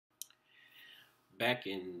Back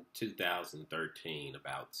in 2013,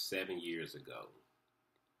 about 7 years ago.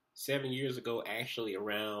 7 years ago, actually,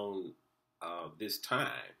 around this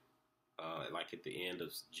time, like at the end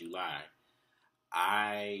of July,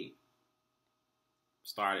 I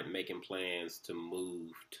started making plans to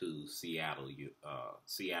move to Seattle,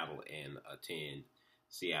 Seattle, and attend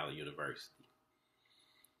Seattle University.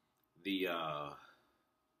 The uh,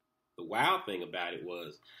 the wild thing about it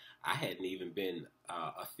was I hadn't even been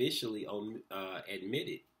officially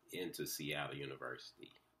admitted into Seattle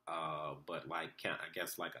University. But like, I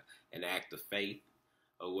guess like an act of faith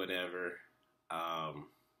or whatever, um,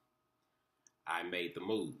 I made the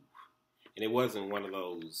move, and it wasn't one of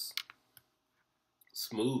those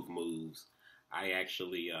smooth moves. I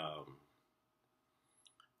actually, I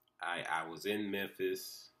was in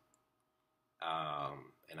Memphis,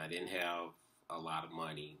 and I didn't have a lot of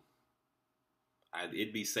money.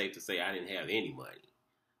 It'd be safe to say I didn't have any money.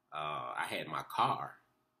 I had my car.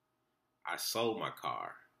 I sold my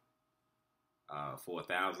car for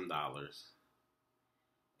 $1,000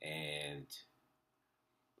 and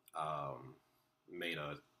um, made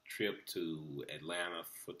a trip to Atlanta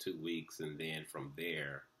for 2 weeks, and then from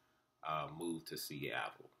there moved to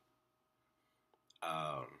Seattle.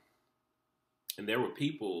 Um, and there were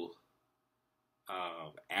people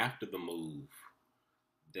after the move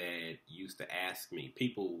that used to ask me,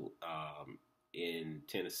 people in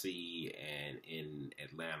Tennessee and in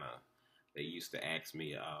Atlanta, they used to ask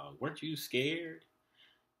me, weren't you scared?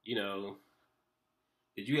 You know,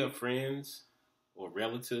 did you have friends or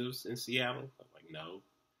relatives in Seattle? I'm like, no.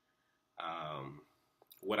 Um,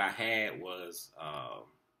 what I had was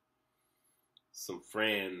some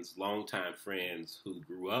friends, longtime friends who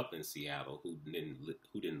grew up in Seattle who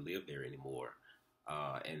didn't live there anymore,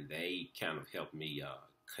 and they kind of helped me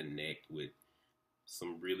connect with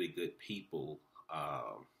some really good people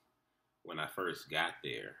when I first got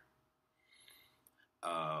there.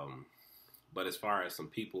 Um, but as far as some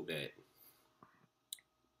people that,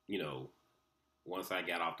 you know, once I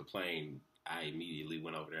got off the plane, I immediately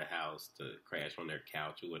went over their house to crash on their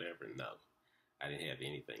couch or whatever. No, I didn't have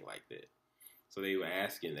anything like that. So they were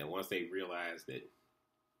asking that once they realized that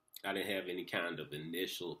I didn't have any kind of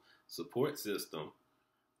initial support system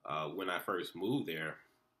when I first moved there,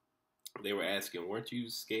 they were asking, weren't you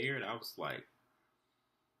scared? I was like,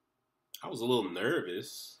 I was a little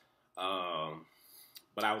nervous,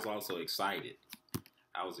 but I was also excited.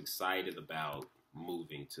 I was excited about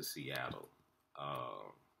moving to Seattle.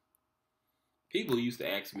 Um, People used to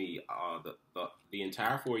ask me the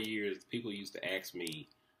entire 4 years. People used to ask me,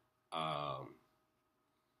 um,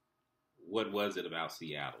 what was it about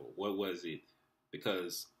Seattle? What was it?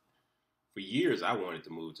 Because for years I wanted to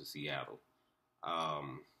move to Seattle,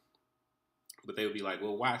 um, but they would be like,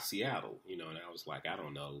 "Well, why Seattle?" You know, and I was like, "I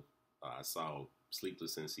don't know." I saw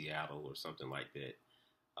Sleepless in Seattle or something like that.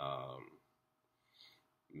 Um,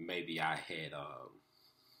 Maybe I had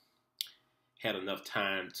enough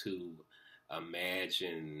time to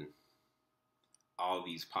imagine all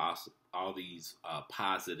these positive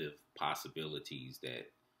possibilities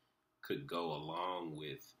that could go along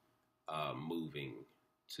with moving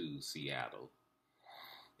to Seattle,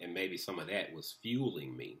 and maybe some of that was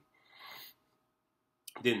fueling me.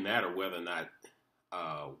 Didn't matter whether or not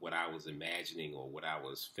what I was imagining or what I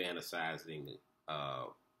was fantasizing, uh,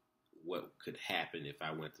 what could happen if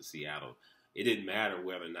I went to Seattle. It didn't matter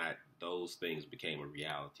whether or not those things became a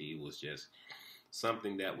reality. It was just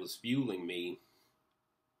something that was fueling me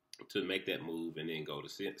to make that move and then go to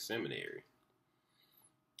seminary.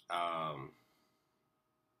 Um,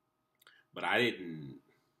 but I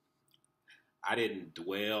didn't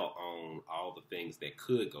dwell on all the things that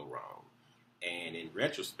could go wrong. And in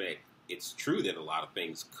retrospect, it's true that a lot of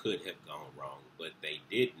things could have gone wrong, but they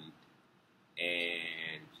didn't.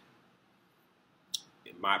 And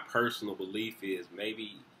my personal belief is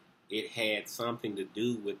maybe it had something to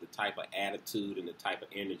do with the type of attitude and the type of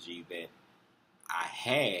energy that I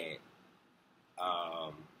had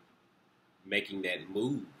um, making that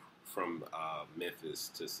move from Memphis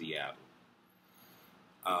to Seattle.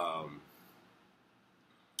 Um,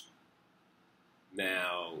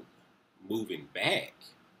 Now, moving back,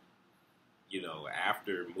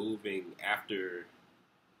 after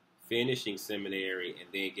finishing seminary and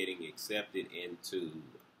then getting accepted into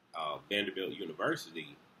Vanderbilt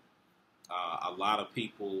University, a lot of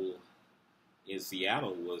people in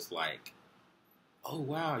Seattle was like, "Oh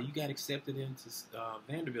wow, you got accepted into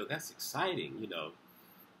Vanderbilt. That's exciting."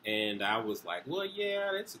 And I was like, "Well,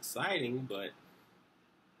 yeah, that's exciting, but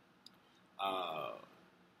uh,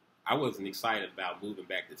 I wasn't excited about moving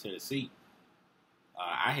back to Tennessee.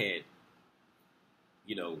 I had,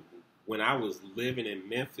 you know, when I was living in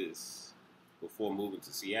Memphis before moving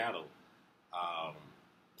to Seattle, um,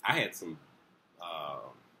 I had some uh,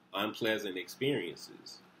 unpleasant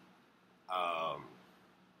experiences um,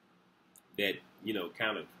 that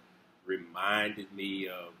kind of reminded me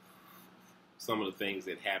of some of the things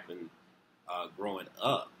that happened growing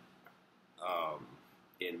up um,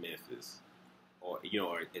 in Memphis, or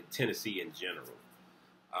in Tennessee in general,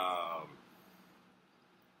 um,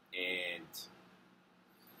 and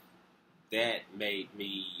that made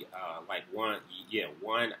me like one.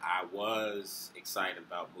 I was excited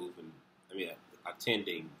about moving. I mean,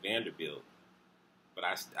 attending Vanderbilt, but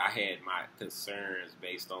I had my concerns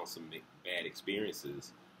based on some bad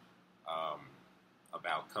experiences um,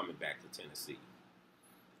 about coming back to Tennessee.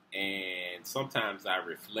 And sometimes I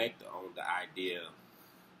reflect on the idea,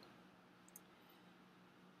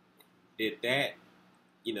 did that,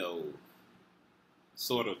 you know,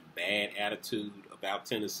 sort of bad attitude about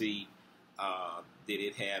Tennessee, did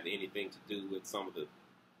it have anything to do with some of the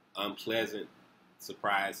unpleasant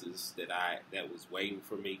surprises that was waiting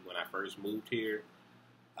for me when I first moved here?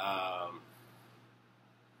 Um,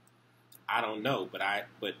 I don't know, but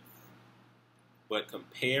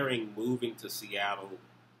comparing moving to Seattle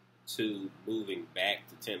to moving back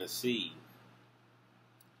to Tennessee,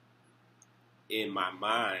 in my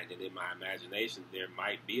mind and in my imagination, there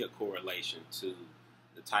might be a correlation to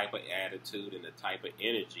the type of attitude and the type of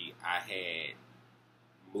energy I had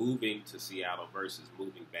moving to Seattle versus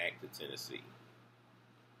moving back to Tennessee.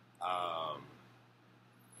 Um,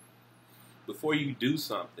 Before you do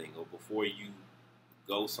something or before you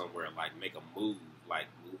go somewhere, like make a move, like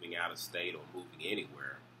moving out of state or moving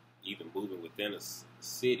anywhere, even moving within a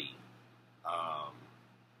city, um,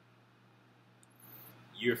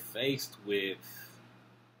 you're faced with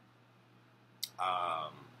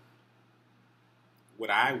um, what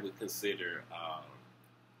I would consider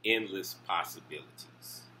endless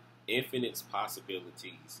possibilities, infinite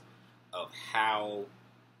possibilities of how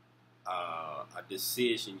a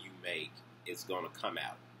decision you make is going to come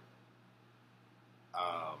out.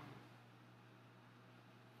 Um,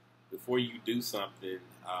 Before you do something,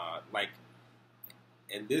 like,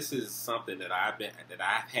 and this is something that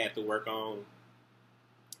I've had to work on,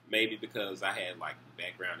 maybe because I had like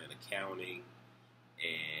background in accounting,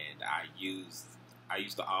 and I used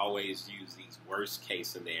to always use these worst case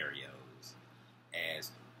scenarios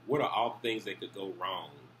as what are all the things that could go wrong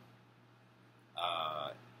uh,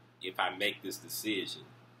 if I make this decision,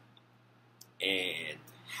 and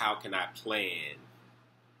how can I plan?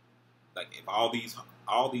 Like if all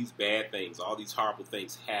these bad things, all these horrible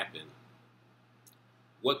things happen,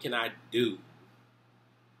 what can I do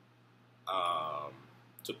um,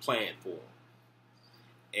 to plan for them?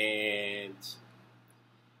 And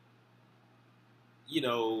you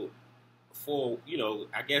know,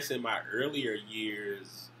 I guess in my earlier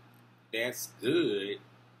years, that's good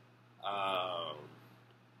um,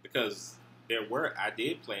 because I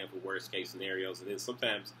did plan for worst case scenarios, and then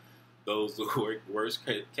sometimes those worst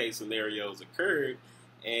case scenarios occurred,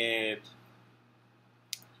 and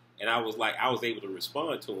I was able to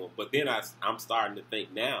respond to them. But then I'm starting to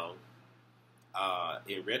think now,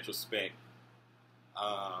 in retrospect,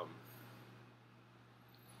 um,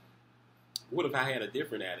 what if I had a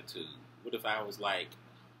different attitude? What if I was like,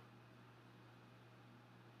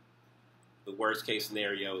 the worst case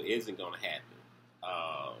scenario isn't going to happen?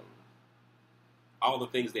 Um, all the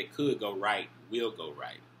things that could go right will go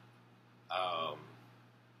right. Um,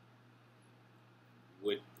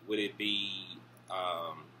 would would it be?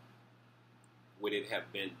 Um, would it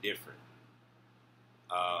have been different?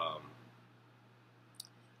 Um,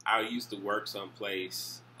 I used to work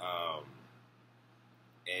someplace,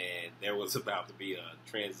 and there was about to be a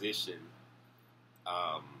transition.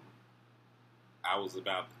 Um, I was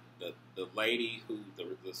about the lady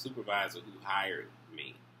the supervisor who hired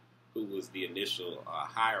me, who was the initial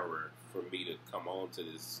hirer for me to come on to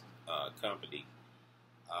this company.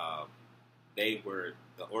 Uh, the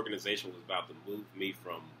organization was about to move me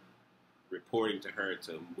from reporting to her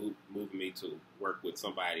to move me to work with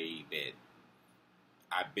somebody that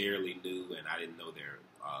I barely knew, and I didn't know their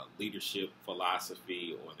leadership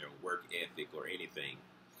philosophy or their work ethic or anything.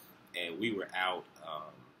 And we were out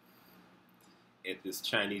at this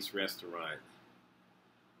Chinese restaurant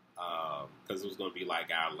because it was going to be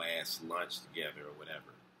like our last lunch together or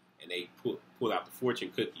whatever. And they pulled out the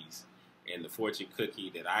fortune cookies, and the fortune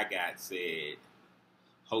cookie that I got said,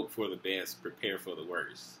 "Hope for the best, prepare for the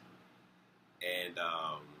worst." And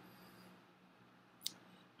I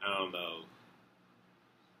don't know.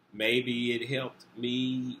 Maybe it helped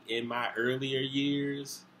me in my earlier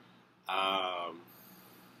years, um,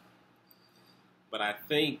 but I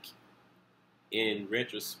think in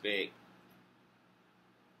retrospect,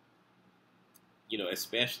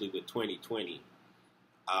 especially with 2020,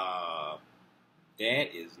 uh,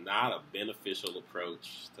 that is not a beneficial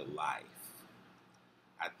approach to life.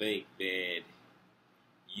 I think that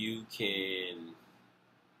you can,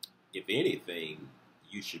 if anything,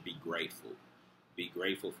 you should be grateful. Be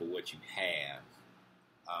grateful for what you have,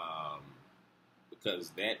 um,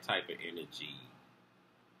 because that type of energy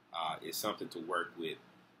is something to work with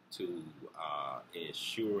to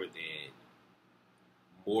ensure that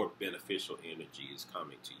more beneficial energy is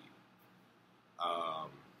coming to you. Um,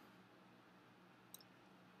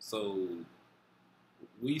 so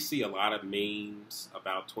we see a lot of memes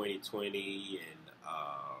about 2020, and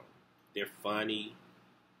they're funny.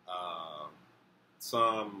 Uh,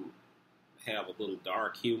 some have a little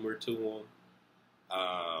dark humor to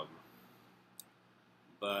them,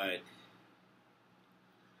 but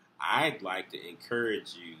I'd like to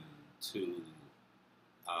encourage you to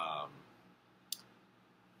um,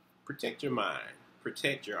 protect your mind,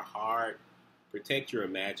 protect your heart, protect your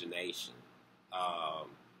imagination.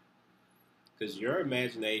 Because your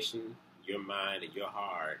imagination, your mind, and your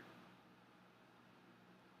heart,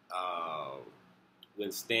 uh,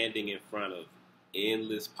 when standing in front of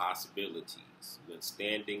endless possibilities, when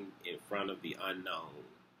standing in front of the unknown,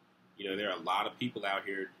 there are a lot of people out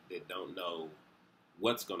here that don't know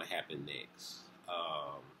what's going to happen next.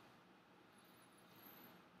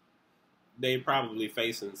 They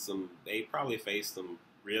probably faced some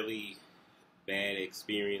really bad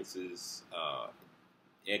experiences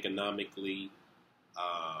economically,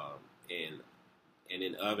 uh, and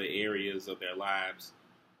in other areas of their lives.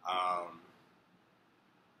 Um,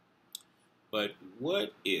 but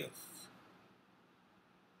what if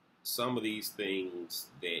some of these things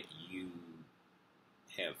that you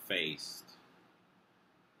have faced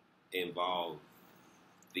involve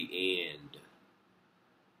the end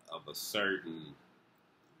of a certain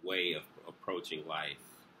way of approaching life,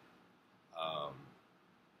 um,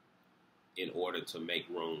 in order to make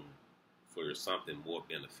room for something more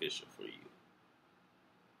beneficial for you?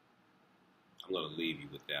 I'm going to leave you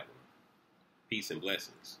with that one. Peace and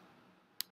blessings.